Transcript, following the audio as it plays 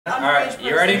Alright,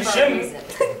 you ready?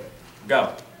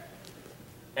 Go.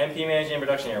 MP managing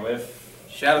production here with...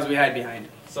 Shadows We Hide Behind.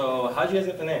 So, how'd you guys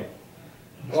get the name?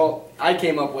 Well, I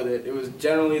came up with it. It was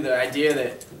generally the idea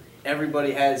that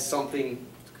everybody has something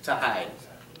to hide.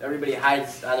 Everybody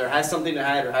hides, either has something to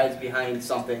hide or hides behind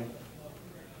something.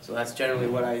 So that's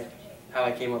generally how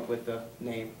I came up with the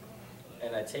name.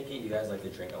 And I take it you guys like to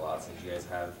drink a lot since you guys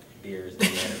have beers in the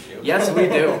interview. Yes, we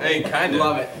do. Hey, kind We of.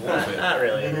 love it. Not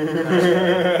really.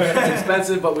 It's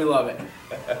expensive, but we love it.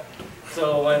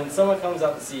 So when someone comes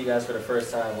out to see you guys for the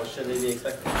first time, what should they be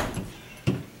expecting?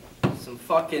 Some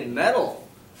fucking metal.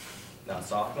 No,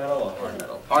 soft metal or hard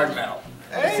metal? Hard metal.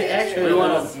 Hey, Actually, we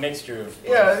want a mixture of...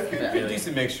 yeah, it could be a Really?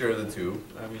 decent mixture of the two.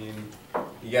 I mean,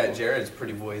 you got Jared's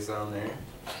pretty voice on there.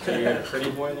 So you're the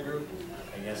pretty boy in the group?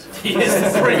 I guess so. He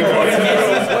is pretty boy.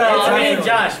 Well, me and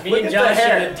Josh are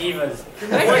the divas.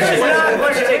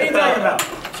 What you take about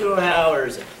 2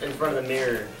 hours in front of the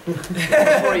mirror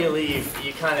before you leave,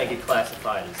 you kind of get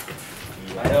classified as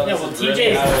the I know Yeah, this well, is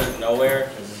really TJ's out of nowhere.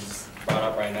 This is just brought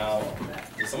up right now.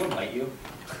 Did someone bite you?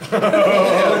 It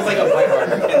looks like a bite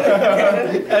marker.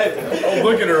 Oh,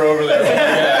 look at her over there.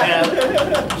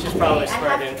 Yeah, she's probably I have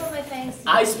smirking. to put my face.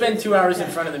 I spend 2 hours in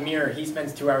front of the mirror. He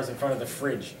spends 2 hours in front of the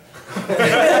fridge.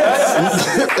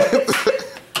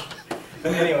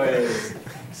 Anyways,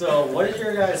 so what does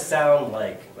your guys sound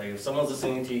like? Like if someone's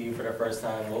listening to you for the first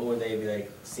time, what would they be like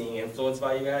seeing influenced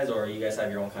by you guys, or you guys have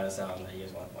your own kind of sound that you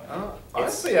guys want to find?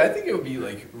 Honestly, I think it would be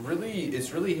like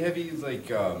it's really heavy, like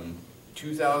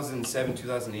 2007,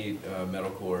 2008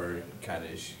 metalcore kind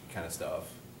of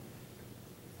stuff.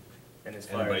 And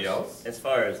Anybody else? As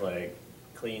far as like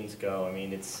cleans go, I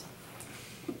mean it's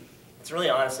really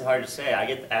honestly hard to say. I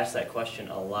get asked that question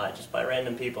a lot just by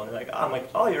random people, and they're like, oh, I'm like,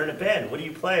 oh, you're in a band. What do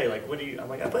you play? Like, I'm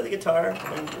like, I play the guitar.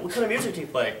 And what kind of music do you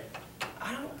play?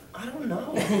 I don't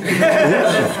know.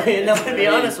 No, to be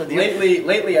honest with you.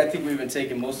 Lately, I think we've been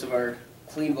taking most of our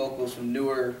clean vocals from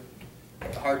newer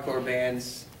hardcore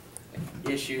bands,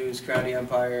 Issues, Crown the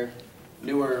Empire,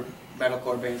 newer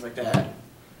metalcore bands like that.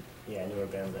 Yeah, newer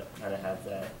bands that kind of have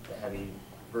the heavy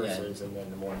verses and then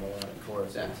the more melodic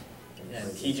choruses. Yeah. Yeah,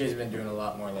 and TJ's been doing a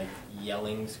lot more like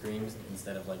yelling screams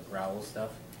instead of like growl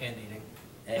stuff. And eating.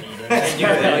 And eating.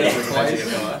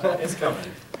 It's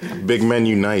coming. Big men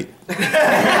unite.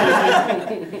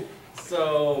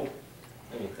 So,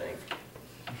 let me think.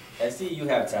 I see you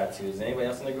have tattoos. Anybody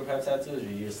else in the group have tattoos, or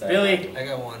you just have Billy. I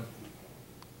got one.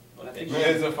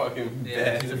 It's a fucking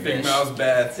bat. He's a big fish. mouse I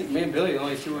bat. think me and Billy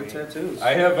only two with tattoos.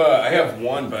 I have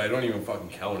one, but I don't even fucking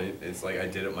count it. It's like I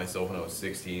did it myself when I was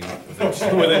 16 with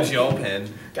a gel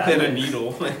pen and a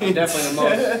needle. I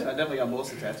definitely got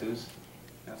most of the tattoos.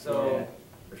 So,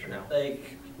 For sure now.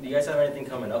 like, do you guys have anything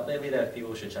coming up lately that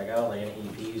people should check out, like any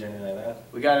EPs or anything like that?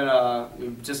 We got it.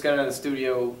 We just got it in the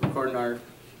studio recording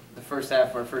the first half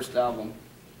of our first album.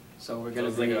 So we're So gonna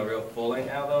it's be like a real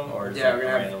full-length album, or just Yeah, like we're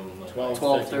gonna have random, like,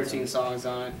 12, 13 songs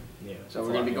on it. Yeah. So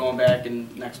we're gonna be going back in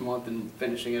next month and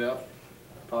finishing it up.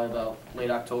 Probably about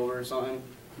late October or something.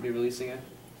 We'll be releasing it.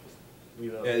 We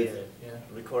Yeah,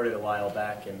 recorded a while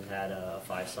back and had a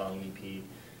 5-song EP.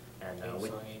 And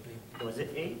was it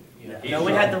 8? Yeah. No,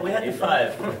 we had the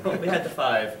 5. We had the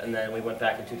 5, and then we went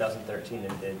back in 2013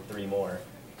 and did 3 more.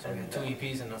 So we got 2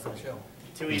 EPs and nothing to show.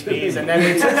 2 EPs, and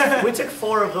then we took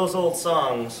 4 of those old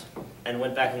songs and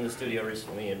went back in the studio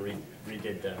recently and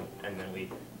redid them, and then we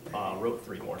wrote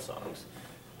 3 more songs.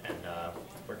 And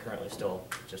we're currently still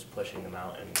just pushing them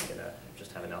out and gonna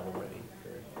just have an album ready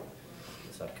for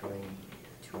this upcoming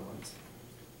 2 months.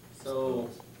 So,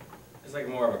 it's like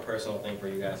more of a personal thing for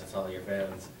you guys to tell your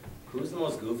fans. Who's the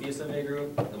most goofiest of your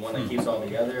group? The one that keeps all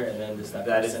together, and then just that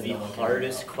That is person the no one cares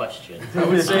hardest about? question. I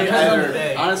would say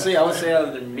Day. honestly, I would say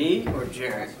either me or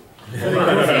Jared.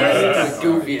 Goofiest?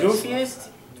 Goofiest. Goofiest?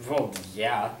 Well,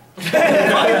 yeah.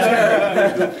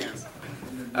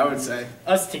 I would say.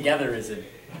 Us together is a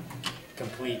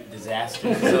complete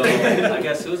disaster. So, I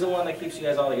guess who's the one that keeps you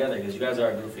guys all together? Because you guys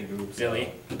are a goofy group. So.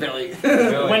 Billy. Billy.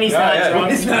 When he's not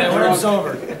drunk. He's not Yeah, when I'm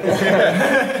sober.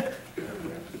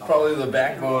 Probably the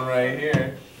backbone right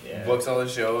here. Yeah. Books all the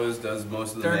shows, does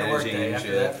most of the During the work managing day, and after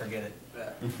shit. that, forget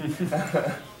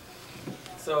it.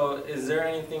 So, is there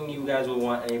anything you guys would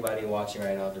want anybody watching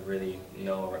right now to really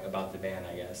know about the band,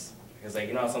 I guess? Because, like,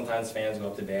 you know, sometimes fans go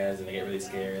up to bands and they get really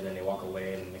scared, and then they walk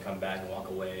away, and then they come back and walk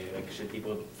away. Like, should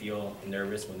people feel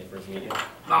nervous when they first meet you?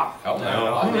 Hell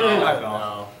no.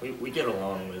 No, we get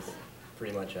along with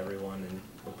pretty much everyone, and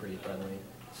we're pretty friendly.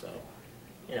 So,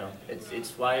 you know,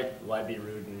 it's why be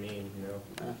rude and mean, you know?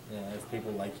 Yeah, if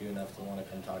people like you enough to want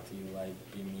to come talk to you, why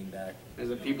be mean back? There's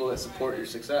the people that support your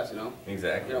success, you know?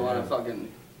 Exactly. You don't want to fucking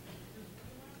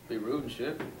Be rude and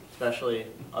shit. especially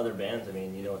other bands. I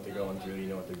mean, you know what they're going through, you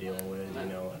know what they're dealing with, you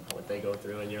know what they go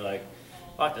through, and you're like,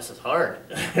 fuck, this is hard.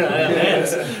 Man,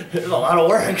 this is a lot of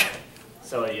work.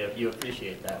 So you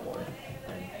appreciate that more,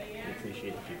 and you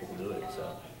appreciate the people who do it.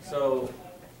 So,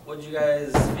 what did you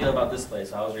guys feel about this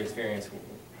place? How was your experience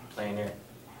playing here?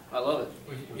 I love it.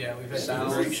 We've had some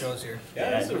Sounds- great shows here.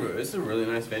 Yeah, it's a really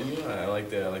nice venue. I like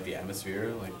the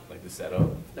atmosphere, like the setup.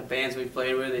 The bands we've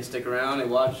played with, they stick around, they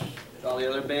watch all the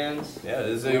other bands. Yeah,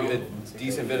 there's a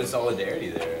decent bit of solidarity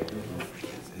there.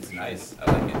 It's nice.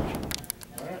 I like it.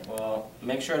 Alright, well,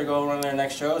 make sure to go run their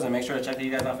next shows and make sure to check you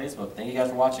guys on Facebook. Thank you guys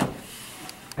for watching.